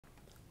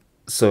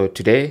So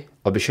today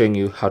I'll be showing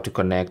you how to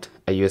connect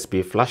a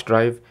USB flash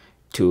drive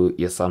to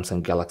your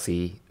Samsung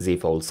Galaxy Z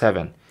Fold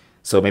 7.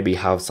 So maybe you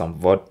have some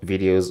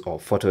videos or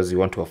photos you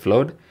want to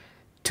upload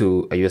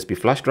to a USB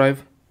flash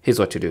drive. Here's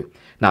what to do.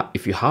 Now,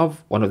 if you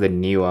have one of the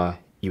newer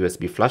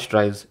USB flash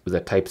drives with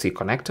a Type-C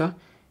connector,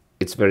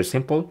 it's very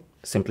simple.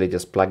 Simply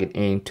just plug it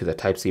into the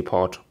Type-C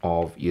port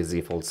of your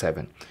Z Fold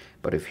 7.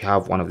 But if you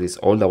have one of these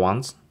older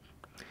ones,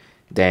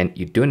 then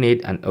you do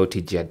need an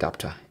OTG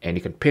adapter, and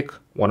you can pick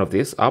one of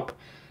these up.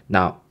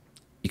 Now,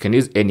 you can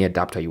use any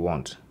adapter you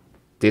want.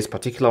 This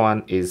particular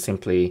one is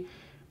simply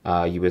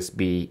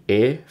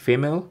USB-A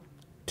female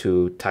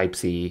to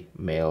Type-C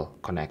male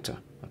connector,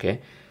 okay?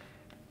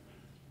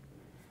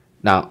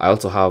 Now, I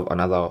also have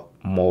another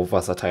more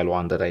versatile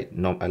one that I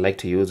like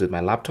to use with my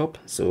laptop,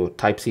 so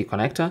Type-C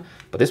connector,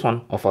 but this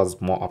one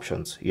offers more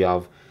options. You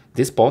have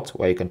this port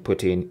where you can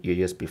put in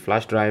your USB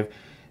flash drive,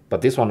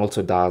 but this one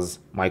also does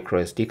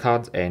micro SD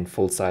cards and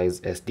full-size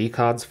SD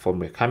cards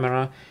from your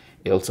camera.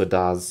 It also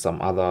does some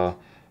other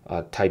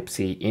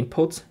Type-C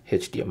inputs,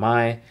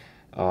 HDMI,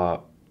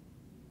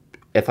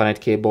 Ethernet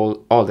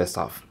cable, all that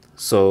stuff.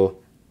 So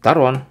that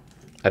one,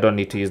 I don't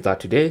need to use that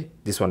today.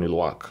 This one will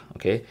work,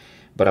 okay?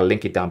 But I'll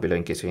link it down below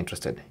in case you're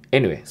interested.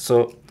 Anyway,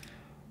 so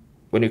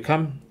when you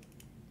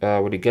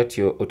get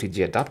your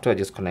OTG adapter,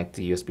 just connect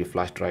the USB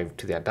flash drive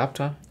to the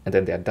adapter, and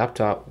then the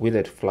adapter with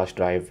the flash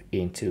drive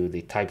into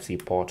the Type-C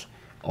port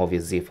of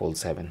your Z Fold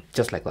 7,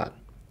 just like that,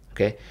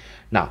 okay?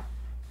 Now,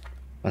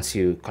 once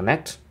you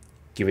connect,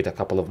 give it a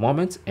couple of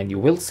moments, and you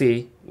will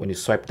see when you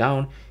swipe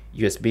down,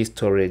 USB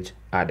storage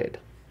added,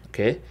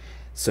 okay?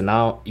 So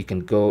now you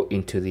can go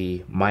into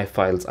the My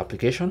Files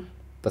application.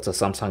 That's a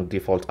Samsung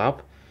default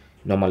app.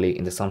 Normally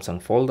in the Samsung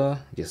folder,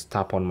 just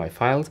tap on My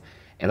Files,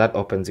 and that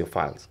opens your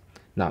files.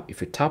 Now, if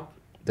you tap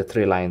the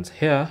three lines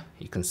here,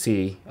 you can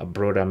see a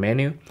broader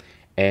menu,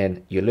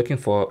 and you're looking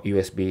for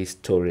USB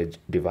storage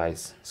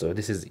device. So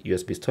this is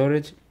USB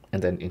storage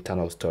and then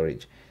internal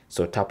storage.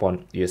 So tap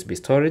on USB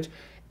storage,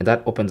 and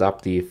that opens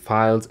up the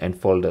files and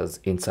folders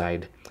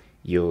inside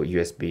your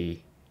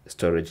USB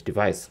storage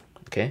device,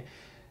 okay?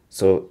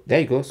 So there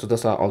you go. So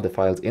those are all the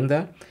files in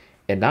there.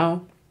 And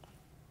now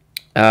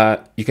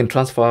you can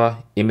transfer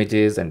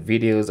images and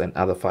videos and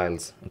other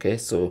files, okay?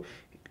 So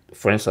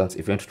for instance,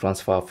 if you want to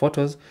transfer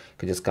photos, you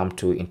can just come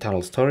to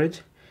internal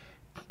storage,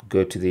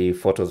 go to the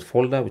photos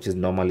folder, which is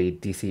normally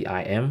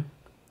DCIM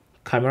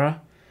camera,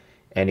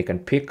 and you can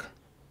pick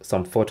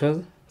some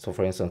photos. So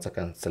for instance, I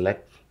can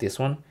select this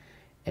one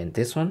and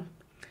this one,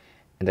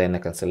 and then I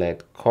can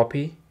select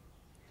copy,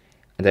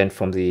 and then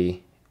from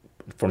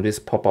this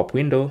pop-up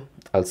window,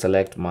 I'll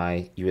select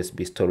my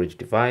USB storage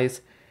device,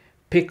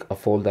 pick a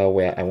folder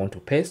where I want to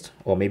paste,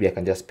 or maybe I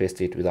can just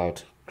paste it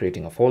without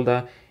creating a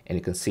folder, and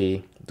you can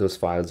see those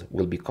files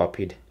will be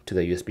copied to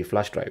the USB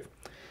flash drive.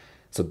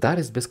 So that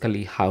is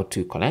basically how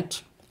to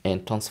connect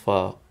and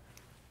transfer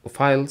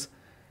files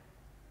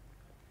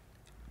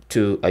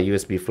to a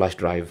USB flash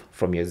drive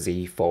from your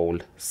Z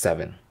Fold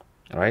 7.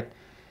 All right.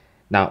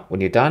 Now,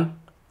 when you're done,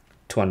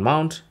 to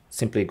unmount,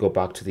 simply go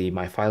back to the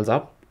My Files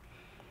app,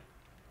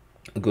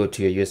 go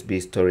to your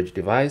USB storage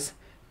device,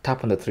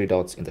 tap on the three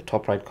dots in the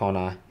top right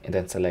corner, and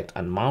then select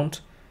Unmount.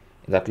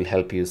 That will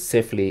help you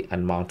safely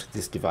unmount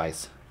this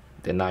device.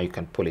 Then now you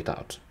can pull it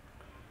out.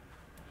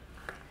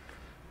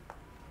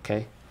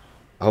 Okay.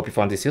 I hope you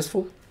found this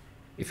useful.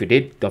 If you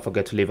did, don't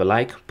forget to leave a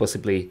like,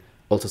 possibly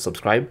also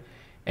subscribe.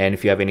 And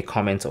if you have any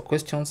comments or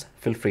questions,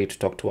 feel free to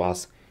talk to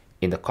us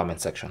in the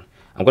comment section.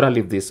 I'm going to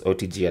leave this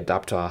OTG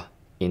adapter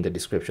in the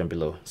description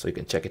below so you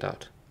can check it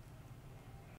out.